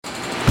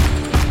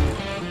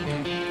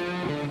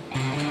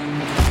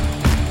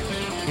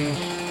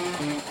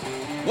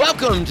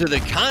Welcome to the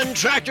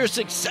Contractor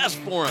Success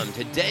Forum.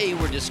 Today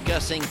we're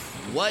discussing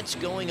what's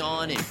going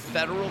on in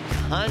federal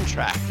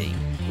contracting.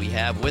 We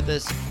have with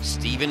us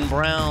Stephen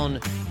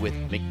Brown with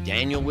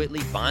McDaniel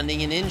Whitley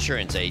Bonding and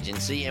Insurance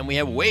Agency, and we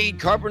have Wade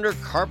Carpenter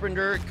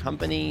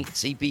Company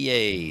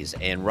CPAs,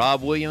 and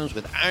Rob Williams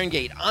with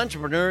Irongate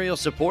Entrepreneurial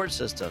Support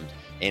Systems.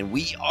 And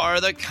we are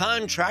the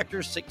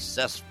Contractor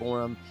Success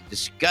Forum,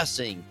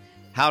 discussing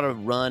how to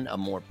run a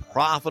more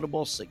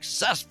profitable,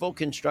 successful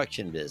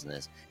construction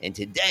business. And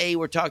today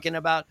we're talking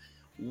about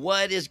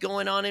what is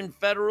going on in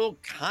federal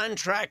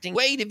contracting.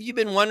 Wade, have you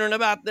been wondering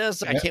about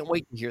this? I can't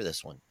wait to hear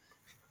this one.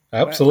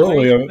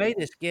 Absolutely. Wade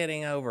is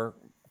getting over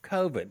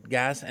COVID,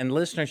 guys. And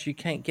listeners, you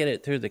can't get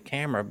it through the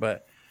camera,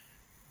 but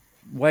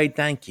Wade,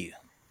 thank you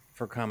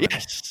for coming.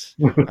 Yes.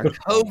 Our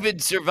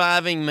COVID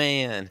surviving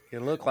man.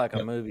 You look like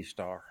a movie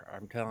star,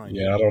 I'm telling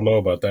you. Yeah, I don't know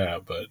about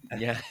that, but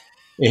yeah.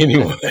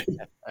 Anyway,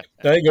 I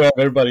think I have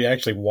everybody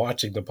actually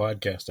watching the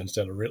podcast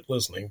instead of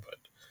listening. But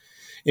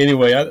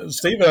anyway,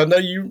 Stephen, I know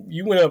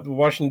you went up to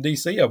Washington,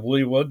 D.C., I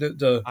believe,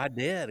 wasn't it? I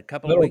did. A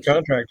couple of weeks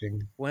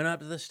contracting. Went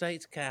up to the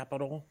state's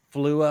capital,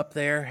 flew up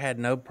there, had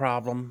no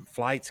problem.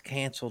 Flights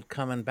canceled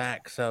coming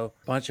back. So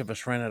a bunch of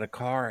us rented a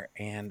car,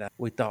 and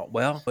we thought,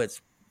 well,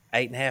 it's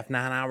 8.5,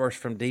 9 hours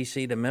from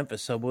D.C. to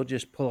Memphis, so we'll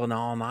just pull an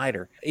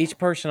all-nighter. Each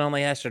person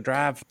only has to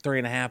drive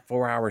 3.5,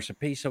 4 hours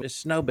apiece, so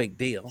it's no big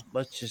deal.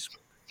 Let's just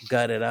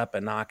gut it up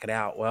and knock it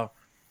out. Well,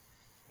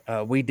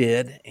 we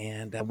did,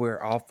 and we're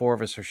all four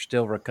of us are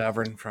still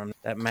recovering from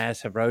that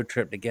massive road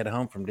trip to get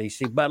home from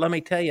D.C. But let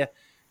me tell you,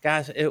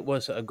 guys, it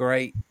was a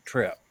great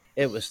trip.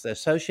 It was the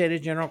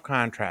Associated General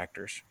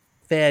Contractors,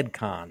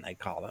 FedCon, they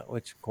call it,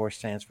 which, of course,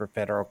 stands for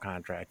Federal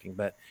Contracting.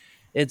 But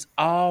it's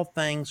all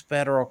things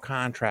federal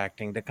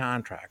contracting to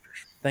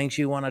contractors, things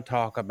you want to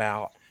talk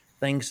about,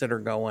 things that are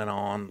going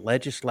on,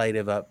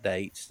 legislative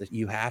updates that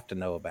you have to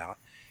know about,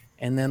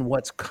 and then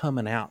what's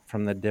coming out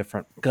from the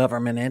different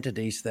government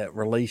entities that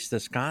release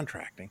this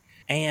contracting.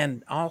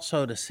 And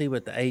also to see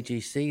what the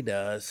AGC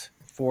does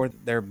for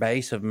their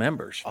base of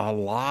members. A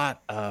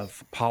lot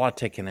of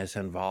politicking is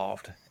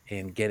involved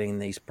in getting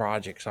these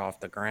projects off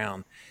the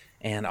ground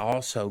and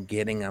also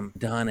getting them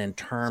done in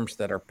terms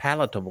that are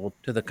palatable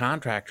to the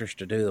contractors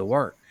to do the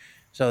work.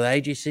 So the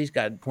AGC's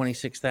got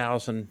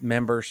 26,000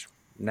 members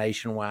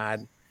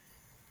nationwide.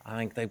 I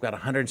think they've got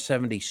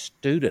 170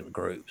 student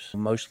groups,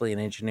 mostly in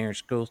engineering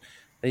schools.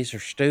 These are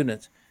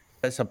students.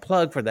 It's a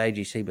plug for the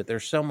AGC, but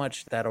there's so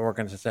much that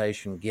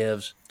organization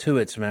gives to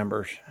its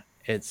members.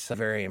 It's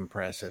very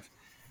impressive.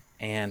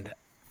 And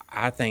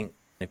I think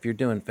if you're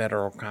doing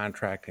federal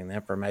contracting, the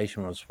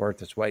information was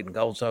worth its weight in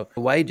gold. So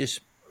Wade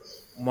just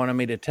wanted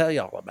me to tell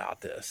you all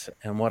about this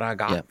and what I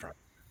got from it.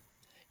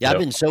 Yeah, I've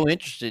been so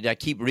interested. I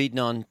keep reading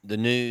on the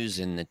news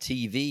and the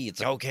TV.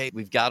 It's okay,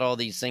 we've got all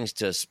these things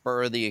to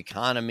spur the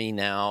economy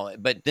now.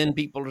 But then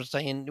people are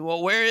saying,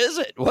 well, where is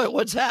it?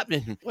 What's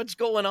happening? What's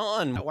going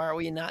on? Why are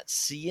we not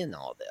seeing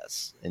all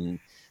this? And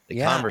the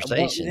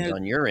conversations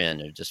on your end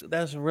are just...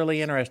 That's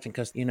really interesting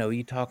because,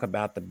 you talk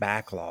about the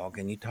backlog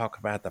and you talk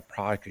about the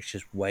projects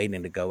just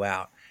waiting to go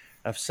out.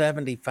 Of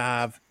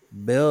 $75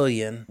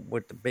 billion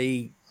with the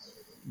big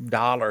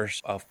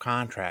dollars of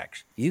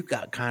contracts. You've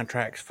got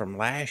contracts from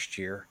last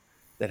year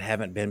that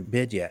haven't been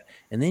bid yet.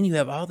 And then you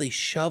have all these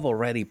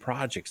shovel-ready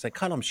projects. They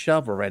call them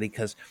shovel-ready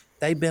because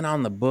they've been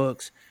on the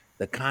books.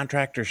 The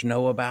contractors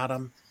know about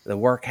them. The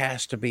work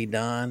has to be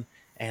done.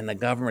 And the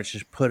government's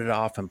just put it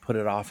off and put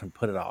it off and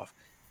put it off.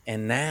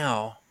 And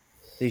now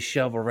these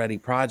shovel-ready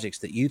projects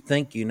that you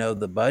think you know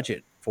the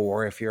budget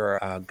for if you're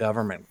a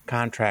government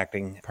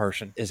contracting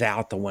person is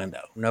out the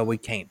window. No, we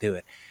can't do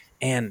it.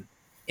 And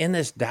in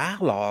this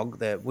dialogue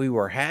that we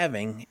were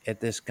having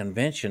at this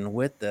convention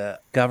with the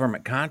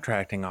government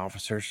contracting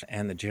officers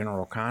and the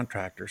general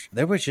contractors,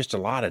 there was just a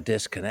lot of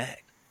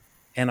disconnect.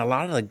 And a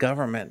lot of the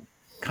government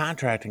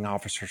contracting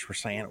officers were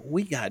saying,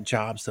 we got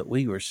jobs that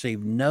we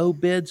received no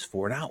bids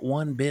for, not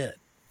one bid.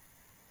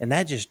 And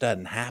that just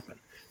doesn't happen.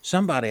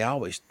 Somebody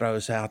always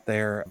throws out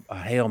there a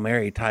Hail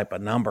Mary type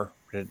of number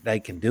that they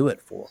can do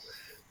it for.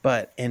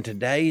 But in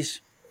today's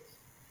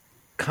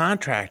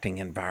contracting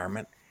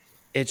environment,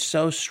 it's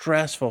so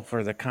stressful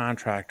for the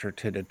contractor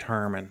to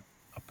determine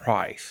a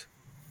price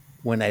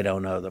when they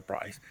don't know the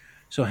price.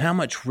 So how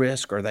much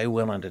risk are they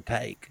willing to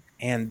take?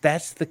 And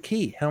that's the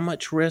key. How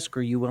much risk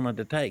are you willing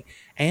to take?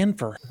 And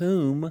for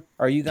whom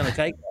are you going to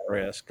take that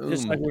risk?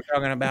 Just like we're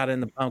talking about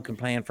in the pumpkin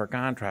plan for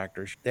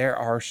contractors, there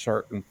are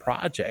certain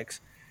projects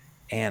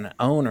and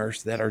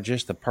owners that are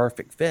just the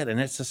perfect fit. And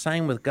it's the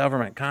same with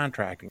government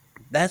contracting.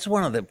 That's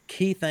one of the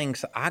key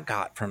things I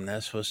got from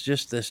this was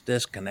just this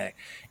disconnect.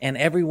 And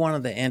every one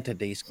of the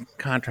entities,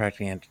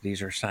 contracting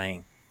entities, are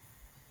saying,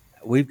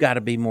 we've got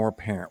to be more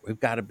apparent.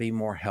 We've got to be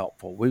more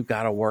helpful. We've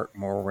got to work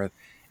more with,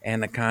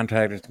 and the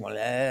contractors going,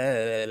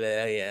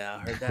 yeah,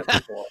 I heard that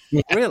before.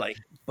 Really?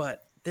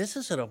 But this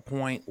is at a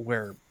point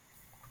where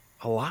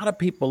a lot of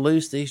people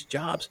lose these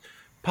jobs.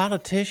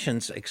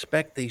 Politicians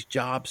expect these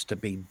jobs to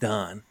be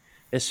done,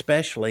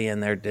 especially in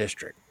their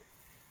district.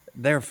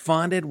 They're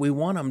funded. We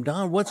want them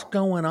done. What's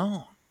going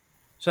on?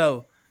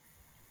 So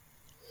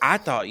I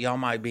thought y'all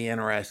might be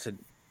interested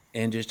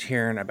in just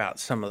hearing about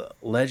some of the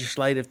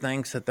legislative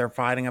things that they're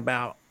fighting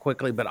about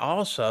quickly, but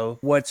also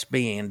what's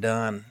being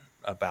done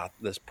about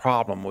this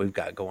problem we've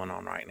got going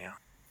on right now.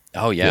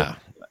 Oh, yeah.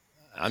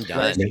 I'm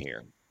dying to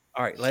hear.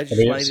 All right,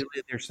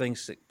 legislatively, there's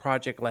things,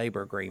 project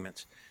labor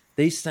agreements.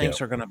 These things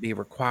are going to be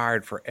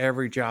required for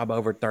every job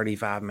over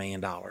 $35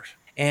 million.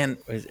 And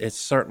it's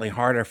certainly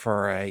harder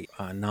for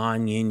a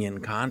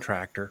non-union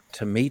contractor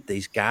to meet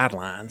these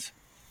guidelines,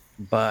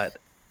 but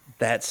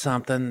that's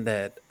something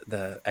that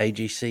the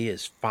AGC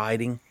is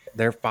fighting.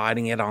 They're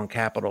fighting it on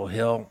Capitol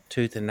Hill,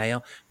 tooth and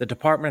nail. The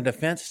Department of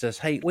Defense says,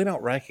 hey, we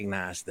don't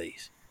recognize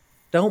these.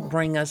 Don't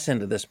bring us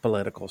into this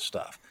political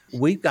stuff.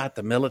 We've got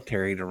the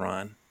military to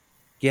run.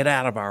 Get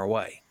out of our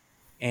way.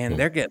 And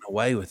they're getting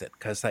away with it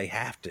because they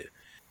have to.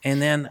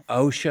 And then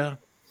OSHA,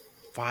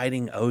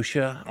 fighting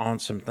OSHA on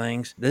some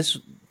things. This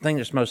thing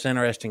that's most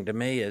interesting to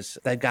me is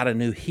they've got a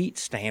new heat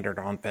standard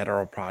on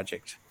federal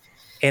projects.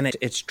 And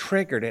it's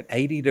triggered at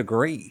 80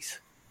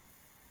 degrees.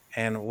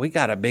 And we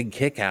got a big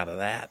kick out of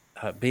that,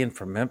 being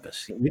from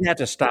Memphis. We'd have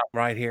to stop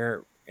right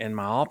here in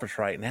my office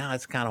right now.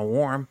 It's kind of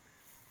warm.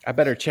 I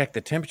better check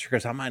the temperature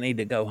because I might need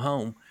to go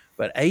home.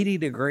 But 80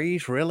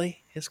 degrees,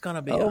 really? It's going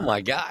to be. Oh,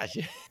 my gosh.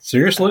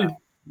 Seriously?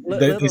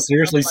 They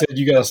seriously said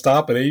you got to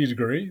stop at 80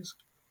 degrees?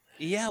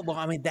 Yeah, well,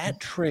 I mean, that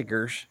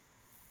triggers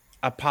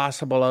a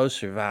possible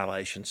OSHA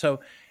violation. So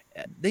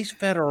these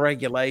federal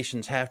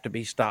regulations have to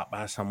be stopped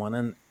by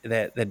someone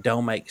that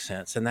don't make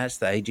sense, and that's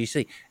the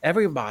AGC.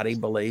 Everybody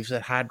believes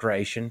that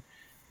hydration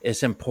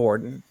is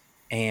important,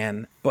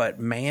 but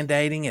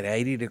mandating at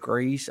 80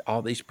 degrees,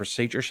 all these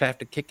procedures have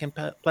to kick in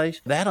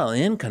place. That'll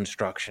end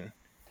construction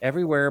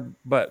everywhere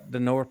but the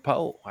North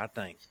Pole, I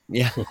think.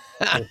 Yeah.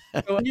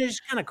 So there's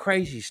kind of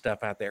crazy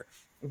stuff out there.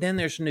 Then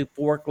there's new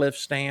forklift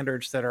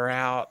standards that are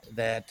out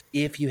that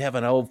if you have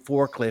an old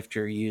forklift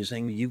you're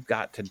using, you've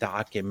got to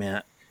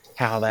document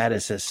how that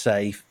is as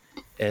safe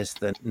as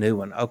the new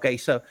one. Okay,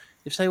 so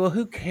you say, well,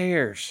 who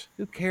cares?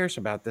 Who cares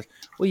about this?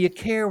 Well, you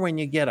care when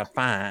you get a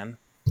fine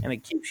and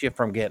it keeps you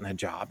from getting a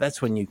job.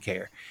 That's when you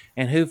care.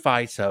 And who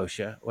fights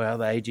OSHA? Well,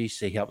 the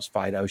AGC helps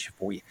fight OSHA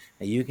for you.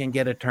 Now, you can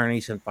get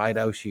attorneys and fight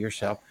OSHA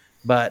yourself,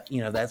 but,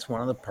 that's one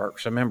of the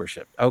perks of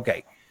membership.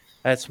 Okay,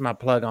 that's my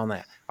plug on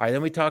that. All right,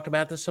 then we talked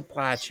about the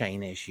supply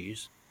chain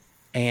issues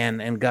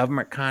and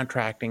government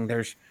contracting.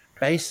 There's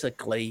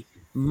basically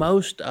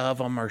most of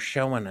them are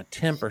showing a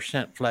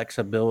 10%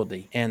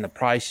 flexibility in the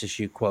prices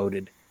you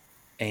quoted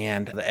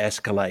and the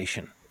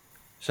escalation.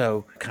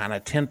 So kind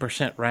of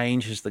 10%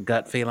 range is the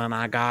gut feeling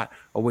I got,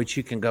 or which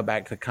you can go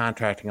back to the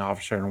contracting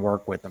officer and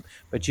work with them.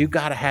 But you've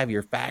got to have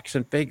your facts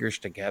and figures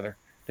together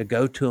to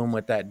go to them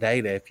with that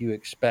data if you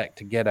expect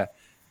to get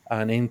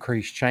an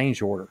increased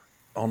change order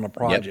on the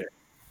project. Yep.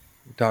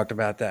 We talked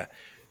about that.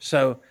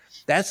 So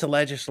that's the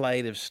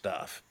legislative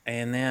stuff.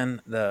 And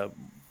then the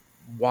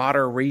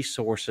Water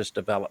Resources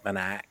Development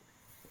Act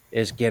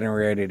is getting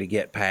ready to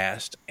get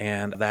passed,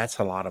 and that's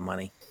a lot of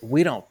money.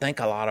 We don't think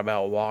a lot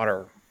about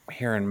water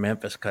here in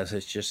Memphis because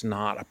it's just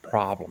not a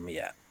problem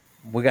yet.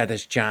 We got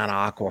this giant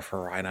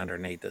aquifer right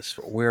underneath us.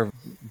 We're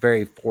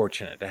very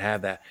fortunate to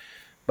have that.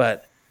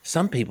 But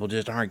some people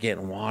just aren't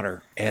getting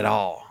water at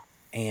all.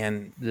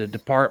 And the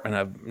Department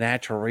of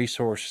Natural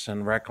Resources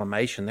and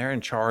Reclamation, they're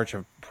in charge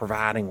of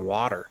providing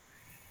water.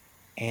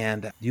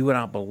 And you would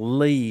not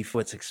believe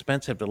what's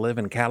expensive to live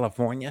in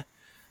California.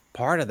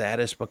 Part of that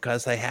is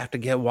because they have to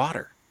get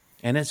water,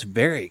 and it's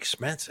very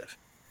expensive.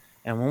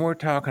 And when we're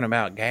talking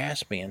about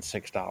gas being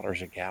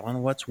 $6 a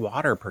gallon, what's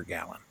water per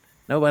gallon?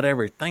 Nobody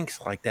ever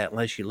thinks like that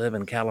unless you live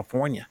in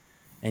California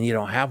and you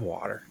don't have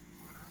water.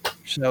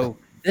 So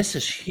this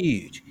is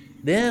huge.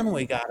 Then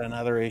we got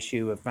another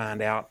issue to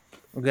find out.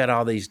 We've got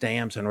all these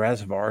dams and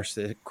reservoirs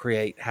that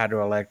create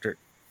hydroelectric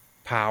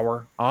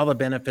power, all the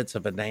benefits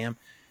of a dam.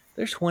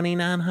 There's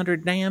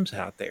 2,900 dams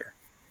out there,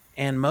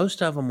 and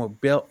most of them were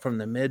built from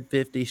the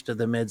mid-50s to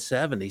the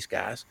mid-70s,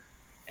 guys,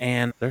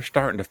 and they're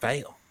starting to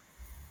fail.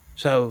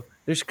 So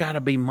there's got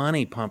to be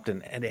money pumped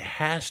in, and it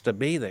has to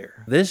be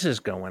there. This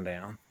is going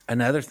down.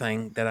 Another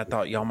thing that I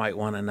thought y'all might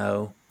want to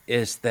know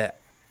is that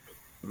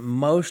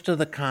most of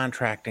the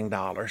contracting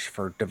dollars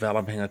for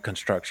developing a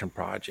construction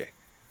project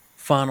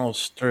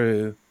funnels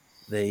through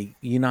the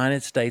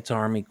United States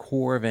Army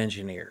Corps of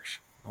Engineers.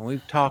 And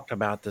we've talked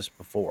about this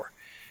before.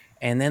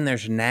 And then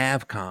there's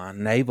NAVCON,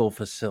 Naval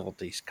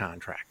Facilities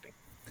Contracting.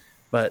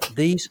 But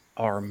these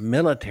are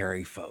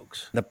military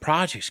folks. The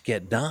projects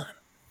get done.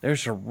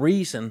 There's a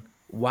reason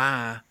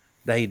why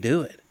they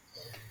do it.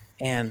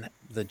 And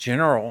the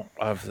general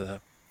of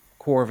the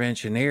Corps of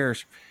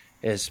Engineers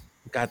has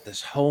got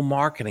this whole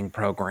marketing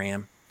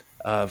program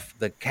of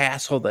the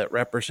castle that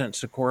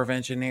represents the Corps of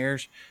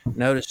Engineers.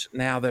 Notice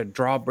now the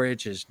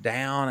drawbridge is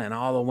down and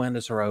all the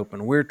windows are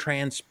open. We're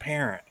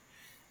transparent.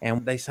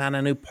 And they sign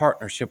a new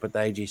partnership with the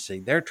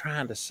AGC. They're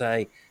trying to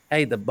say,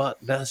 hey, the buck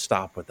does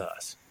stop with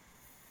us.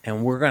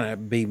 And we're going to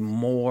be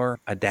more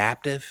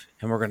adaptive,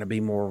 and we're going to be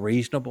more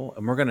reasonable,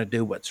 and we're going to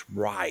do what's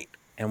right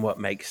and what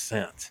makes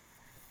sense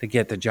to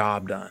get the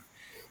job done.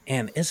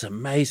 And it's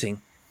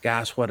amazing.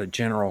 guys, what a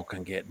general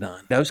can get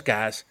done. Those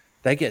guys,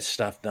 they get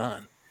stuff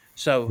done.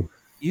 So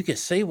you can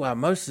see why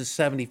most of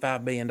the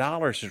 $75 billion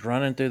is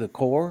running through the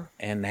Corps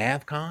and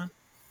NAVCON.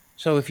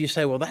 So if you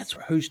say, well, that's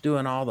who's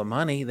doing all the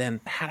money, then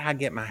how do I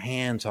get my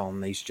hands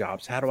on these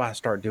jobs? How do I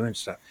start doing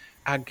stuff?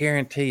 I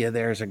guarantee you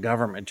there's a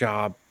government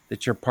job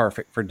that you're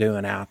perfect for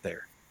doing out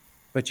there.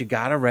 But you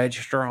got to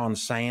register on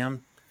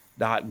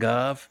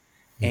sam.gov,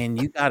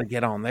 and you got to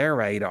get on their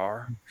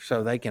radar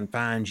so they can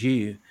find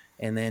you,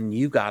 and then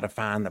you got to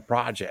find the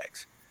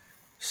projects.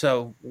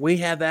 So we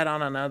have that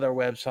on another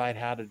website,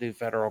 how to do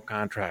federal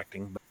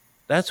contracting. But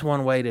that's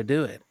one way to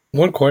do it.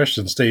 One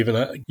question,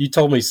 Stephen. You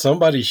told me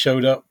somebody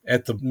showed up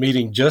at the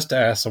meeting just to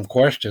ask some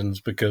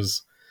questions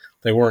because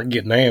they weren't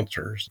getting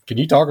answers. Can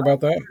you talk about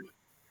that?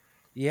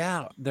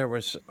 Yeah, there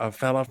was a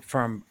fellow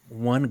from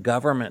one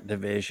government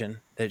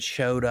division that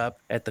showed up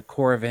at the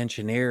Corps of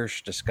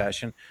Engineers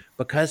discussion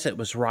because it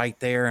was right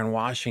there in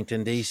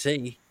Washington,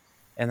 D.C.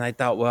 And they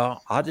thought,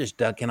 well, I'll just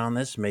duck in on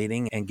this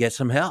meeting and get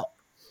some help.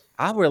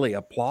 I really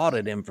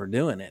applauded him for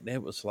doing it.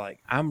 It was like,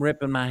 I'm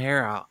ripping my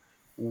hair out.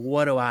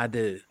 What do I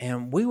do?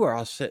 And we were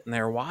all sitting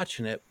there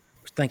watching it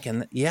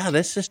thinking, yeah,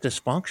 this is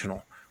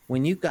dysfunctional.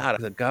 When you've got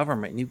the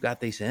government and you've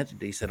got these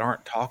entities that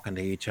aren't talking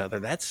to each other,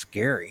 that's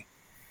scary.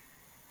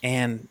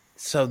 And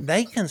so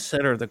they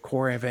consider the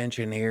Corps of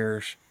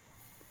Engineers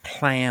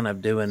plan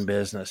of doing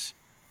business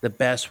the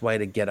best way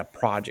to get a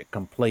project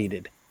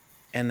completed.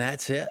 And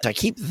that's it. I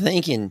keep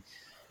thinking,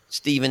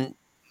 Stephen,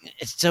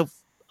 it's so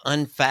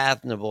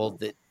unfathomable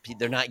that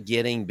they're not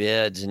getting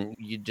bids, and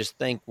you just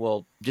think,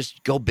 well,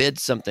 just go bid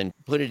something,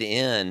 put it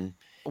in.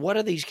 What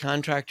are these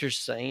contractors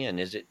saying?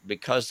 Is it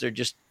because they're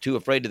just too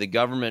afraid of the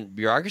government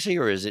bureaucracy,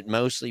 or is it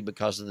mostly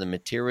because of the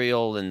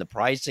material and the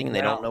pricing, and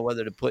they don't know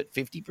whether to put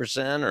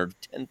 50% or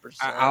 10%?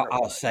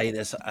 I'll say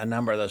this. A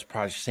number of those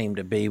projects seem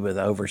to be with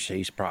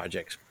overseas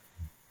projects.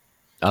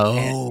 Oh,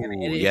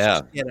 and yeah.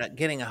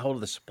 Getting a hold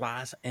of the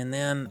supplies, and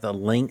then the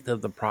length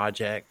of the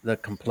project, the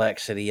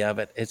complexity of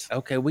it. It's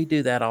okay. We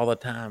do that all the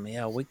time.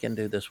 Yeah, we can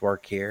do this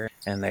work here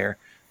and there.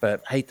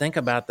 But hey, think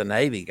about the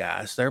Navy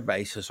guys. Their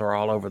bases are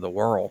all over the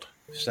world.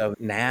 So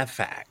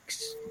NAVFAC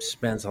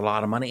spends a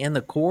lot of money, and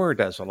the Corps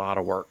does a lot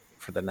of work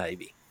for the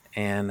Navy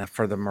and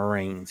for the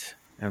Marines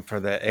and for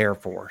the Air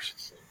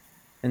Force.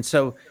 And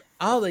so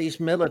all these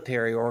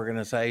military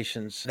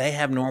organizations, they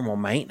have normal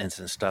maintenance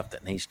and stuff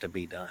that needs to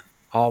be done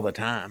all the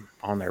time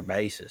on their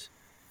bases.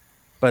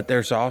 But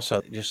there's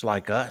also, just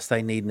like us,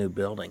 they need new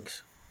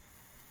buildings.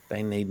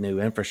 They need new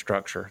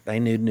infrastructure. They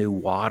need new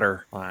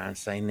water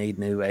lines. They need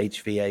new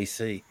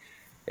HVAC.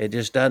 It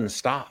just doesn't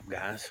stop,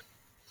 guys.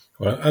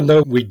 Well, I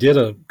know we did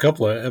a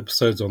couple of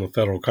episodes on the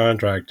federal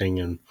contracting,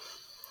 and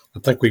I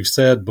think we've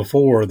said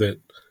before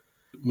that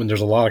when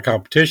there's a lot of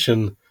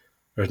competition,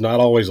 there's not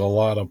always a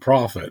lot of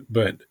profit.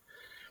 But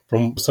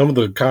from some of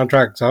the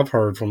contracts I've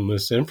heard from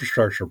this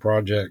infrastructure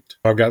project,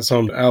 I've got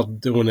some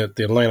out doing at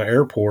the Atlanta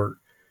airport.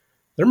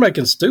 They're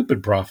making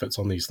stupid profits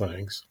on these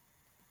things.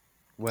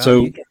 Well,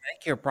 so, you can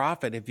make your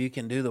profit if you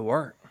can do the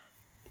work.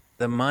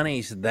 The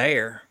money's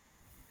there.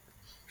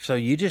 So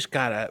you just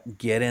got to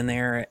get in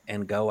there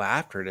and go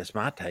after it. It's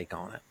my take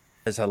on it.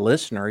 As a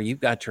listener, you've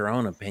got your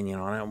own opinion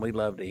on it, and we'd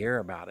love to hear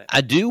about it. I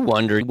do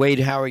wonder, Wade,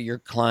 how are your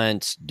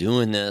clients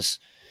doing this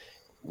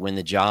when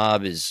the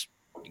job is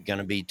going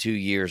to be 2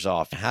 years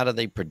off? How do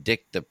they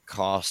predict the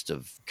cost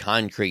of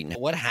concrete? And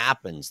what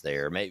happens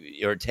there?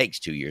 Maybe, or it takes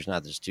 2 years,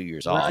 not just 2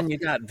 years off. And you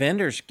got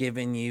vendors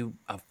giving you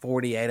a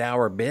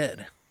 48-hour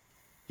bid.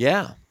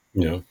 Yeah.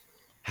 Yeah.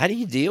 How do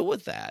you deal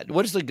with that?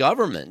 What is the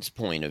government's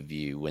point of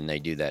view when they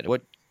do that?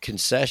 What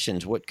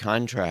concessions, what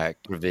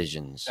contract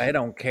provisions? They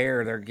don't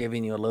care. They're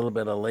giving you a little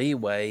bit of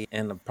leeway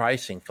in the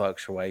pricing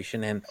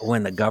fluctuation. And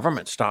when the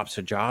government stops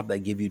a job, they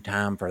give you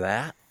time for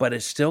that, but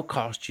it still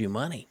costs you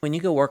money. When you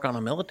go work on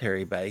a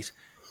military base,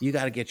 you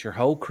got to get your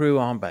whole crew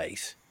on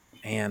base.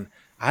 And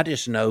I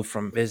just know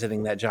from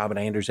visiting that job at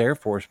Andrews Air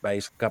Force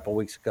Base a couple of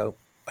weeks ago,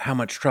 how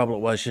much trouble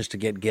it was just to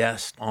get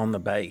guests on the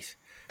base.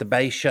 The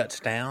base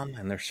shuts down,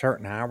 and there's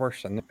certain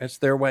hours, and it's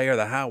their way or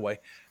the highway.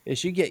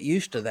 As you get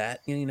used to that,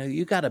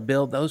 you got to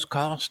build those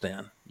costs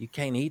in. You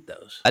can't eat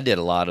those. I did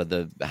a lot of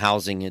the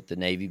housing at the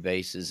Navy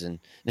bases. And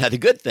now the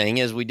good thing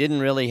is we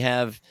didn't really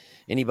have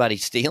anybody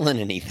stealing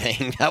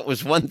anything. That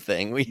was one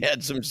thing. We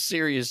had some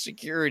serious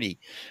security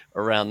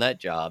around that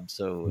job.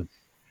 So,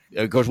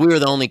 of course, we were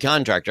the only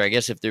contractor. I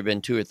guess if there had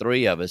been 2 or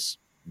 3 of us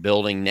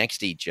building next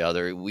to each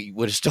other, we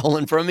would have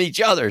stolen from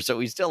each other. So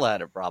we still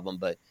had a problem,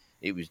 but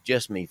it was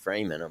just me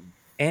framing them.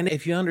 And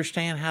if you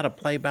understand how to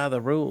play by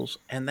the rules,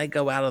 and they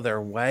go out of their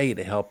way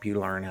to help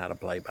you learn how to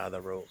play by the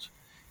rules,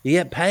 you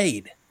get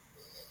paid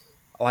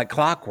like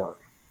clockwork.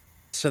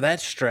 So that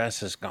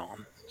stress is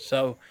gone.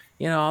 So,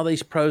 all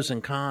these pros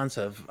and cons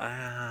of, no,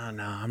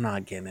 I'm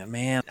not getting it,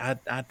 man.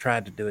 I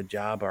tried to do a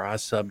job, or I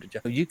subbed a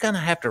job. You kind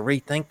of have to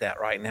rethink that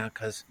right now,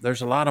 because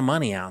there's a lot of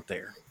money out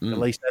there. At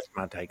least that's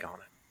my take on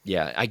it.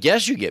 Yeah, I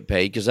guess you get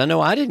paid, because I know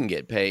I didn't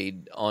get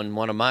paid on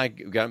one of my,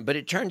 but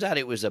it turns out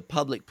it was a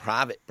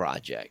public-private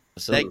project.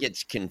 So that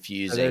gets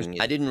confusing.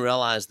 I didn't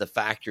realize the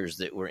factors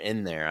that were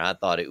in there. I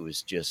thought it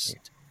was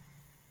just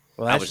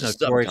Well, I that's was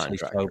a notoriously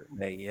slow subcontractor.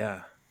 pay,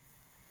 yeah.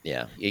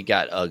 Yeah, it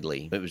got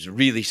ugly. It was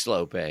really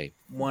slow pay.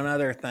 One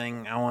other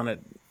thing I wanted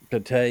to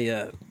tell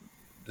you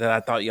that I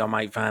thought y'all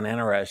might find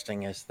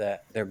interesting is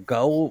that their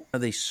goal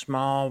of the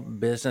small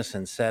business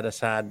and set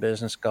aside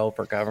business goal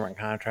for government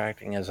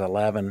contracting is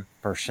 11%.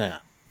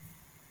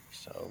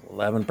 So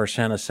 11% of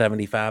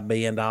 $75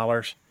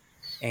 billion.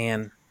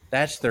 And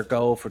that's their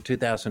goal for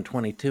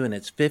 2022, and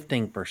it's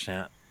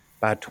 15%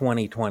 by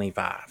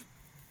 2025.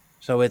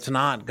 So it's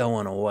not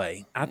going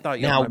away. I thought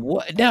y'all Now, might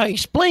what? Now,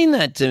 explain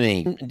that to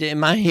me.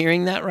 Am I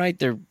hearing that right?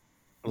 There,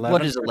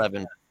 what is 11%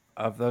 11?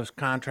 of those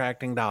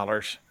contracting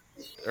dollars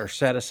are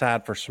set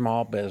aside for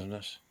small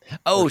business.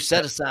 Oh,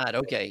 set aside.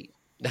 Okay,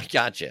 I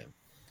gotcha.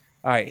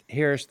 All right,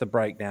 here's the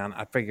breakdown.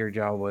 I figured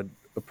y'all would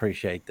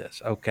appreciate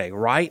this. Okay,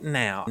 right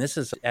now, this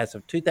is as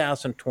of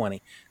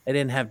 2020. They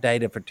didn't have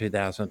data for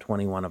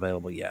 2021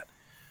 available yet.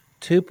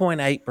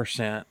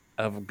 2.8%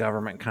 of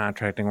government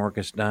contracting work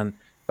is done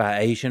by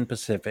Asian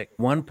Pacific.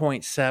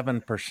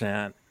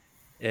 1.7%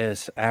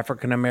 is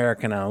African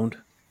American owned.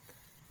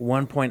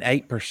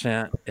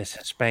 1.8% is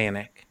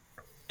Hispanic.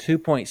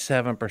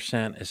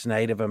 2.7% is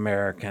Native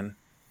American.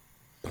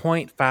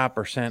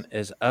 0.5%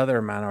 is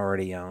other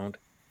minority owned.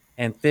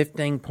 And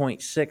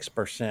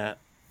 15.6%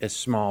 is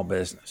small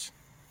business.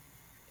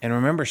 And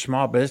remember,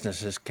 small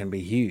businesses can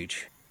be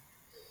huge.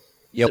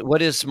 Yeah.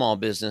 What is small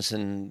business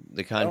in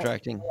the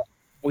contracting?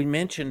 We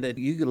mentioned that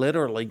you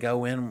literally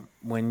go in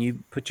when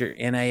you put your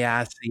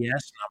NAICS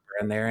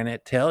number in there and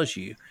it tells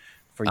you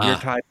for your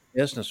type of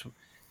business.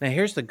 Now,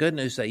 here's the good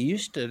news. They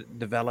used to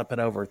develop it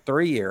over a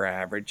 3-year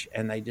average,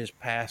 and they just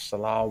passed the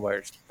law where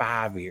it's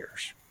 5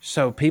 years.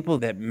 So people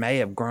that may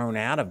have grown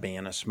out of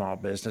being a small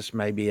business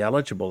may be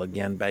eligible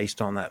again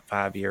based on that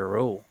 5-year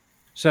rule.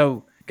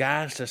 So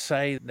guys, to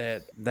say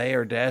that they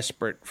are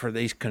desperate for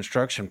these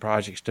construction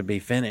projects to be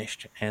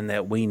finished and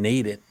that we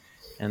need it,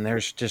 and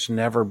there's just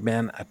never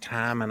been a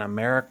time in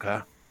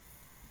America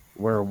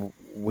where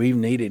we've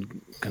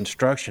needed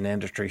construction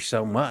industry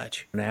so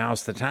much.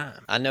 Now's the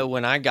time. I know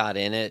when I got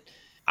in it,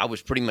 I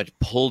was pretty much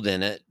pulled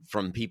in it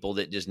from people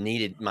that just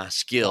needed my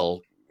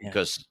skill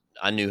because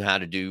I knew how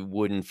to do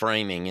wooden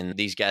framing, and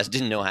these guys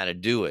didn't know how to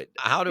do it.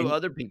 How do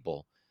other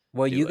people?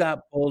 Well, do you it?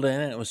 got pulled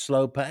in and it was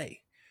slow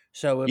pay.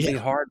 So it'd be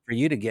hard for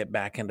you to get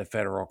back into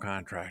federal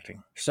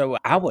contracting. So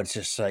I would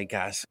just say,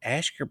 guys,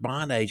 ask your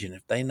bond agent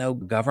if they know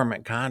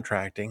government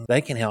contracting.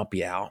 They can help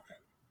you out.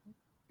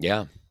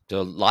 Yeah.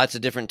 So lots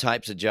of different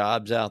types of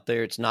jobs out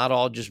there. It's not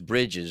all just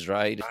bridges,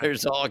 right?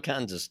 There's all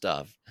kinds of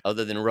stuff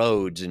other than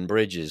roads and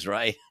bridges,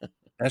 right?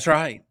 That's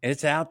right.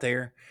 It's out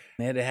there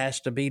and it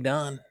has to be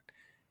done.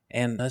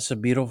 And that's a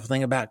beautiful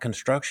thing about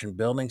construction.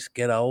 Buildings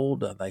get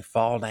old, they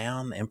fall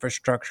down,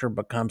 infrastructure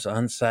becomes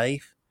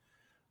unsafe.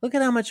 Look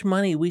at how much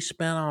money we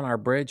spent on our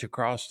bridge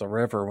across the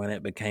river when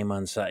it became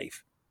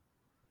unsafe.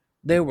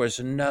 There was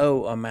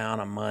no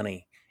amount of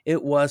money.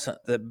 It wasn't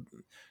the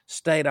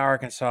state of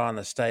Arkansas and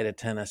the state of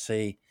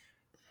Tennessee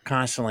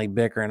constantly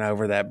bickering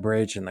over that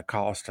bridge and the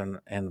cost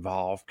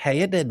involved. Hey,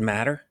 it didn't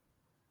matter.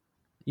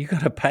 You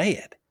got to pay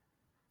it.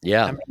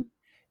 Yeah. I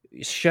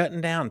mean,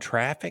 shutting down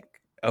traffic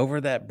over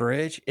that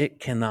bridge, it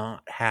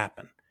cannot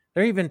happen.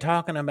 They're even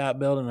talking about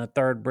building a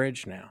third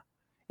bridge now.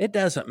 It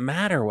doesn't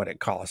matter what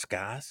it costs,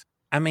 guys.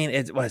 I mean,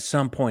 at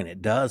some point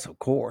it does, of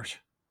course,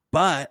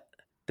 but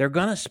they're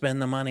going to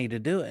spend the money to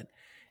do it.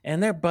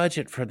 And their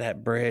budget for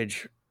that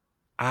bridge,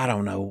 I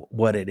don't know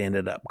what it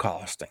ended up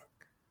costing,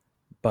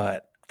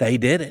 but they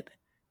did it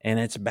and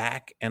it's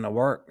back in the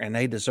work and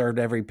they deserved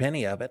every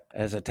penny of it.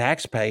 As a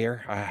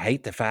taxpayer, I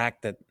hate the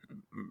fact that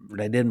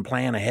they didn't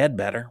plan ahead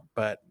better,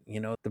 but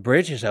the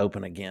bridge is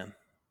open again.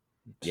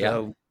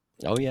 So,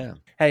 oh yeah.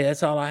 Hey,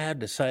 that's all I have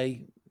to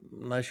say,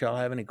 unless y'all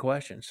have any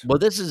questions. Well,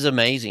 this is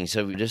amazing.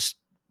 So just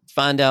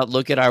find out,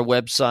 look at our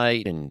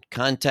website and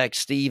contact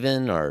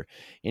Stephen or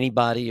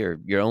anybody or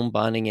your own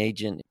bonding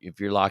agent if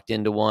you're locked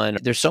into one.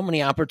 There's so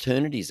many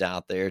opportunities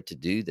out there to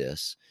do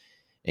this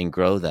and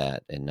grow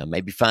that and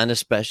maybe find a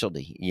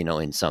specialty,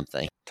 in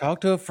something. Talk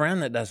to a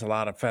friend that does a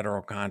lot of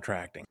federal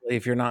contracting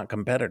if you're not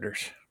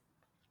competitors.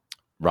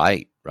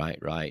 Right.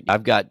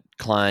 I've got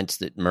clients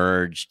that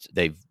merged.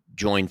 They've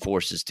joined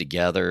forces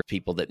together,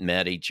 people that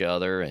met each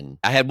other. And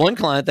I had one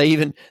client,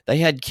 they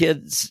had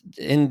kids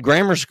in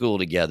grammar school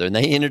together and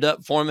they ended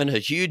up forming a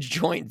huge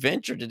joint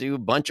venture to do a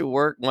bunch of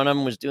work. One of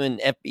them was doing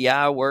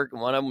FBI work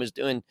and one of them was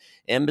doing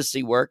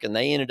embassy work. And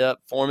they ended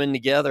up forming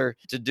together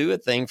to do a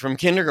thing from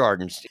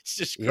kindergarten. It's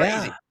just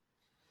crazy. Yeah.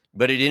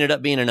 But it ended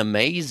up being an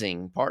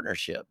amazing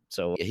partnership.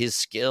 So his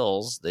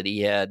skills that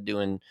he had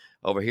doing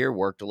over here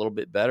worked a little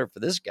bit better for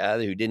this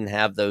guy who didn't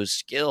have those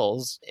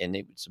skills. And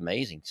it was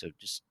amazing. So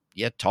just,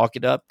 talk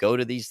it up, go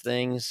to these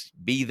things,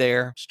 be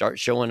there, start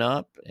showing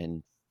up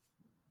and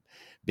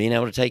being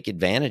able to take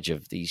advantage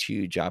of these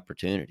huge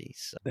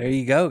opportunities. There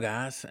you go,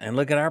 guys. And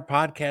look at our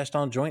podcast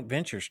on joint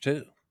ventures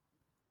too.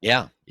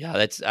 Yeah.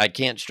 I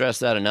can't stress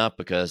that enough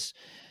because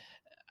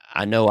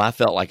I know I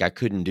felt like I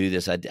couldn't do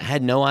this. I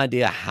had no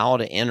idea how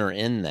to enter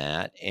in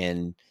that.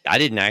 And I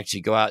didn't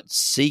actually go out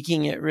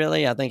seeking it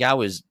really. I think I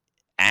was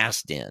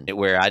asked in,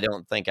 where I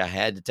don't think I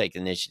had to take the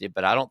initiative,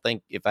 but I don't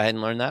think if I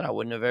hadn't learned that, I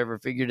wouldn't have ever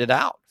figured it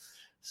out.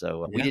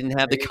 So we didn't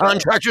have the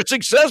Contractor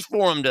Success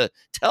Forum to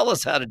tell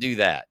us how to do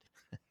that.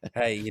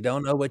 Hey, you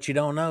don't know what you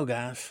don't know,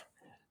 guys.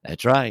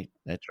 That's right.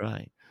 That's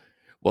right.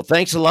 Well,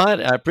 thanks a lot.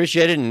 I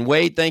appreciate it. And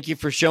Wade, thank you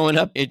for showing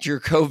up at your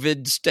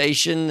COVID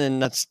station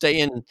and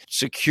staying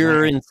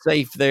secure and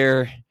safe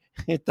there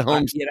at the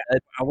home.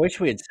 I wish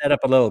we had set up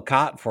a little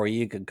cot for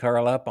you could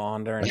curl up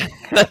on during.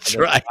 That's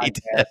right.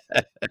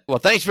 Well,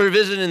 thanks for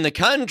visiting the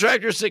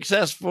Contractor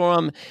Success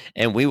Forum,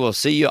 and we will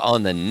see you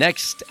on the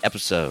next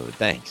episode.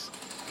 Thanks.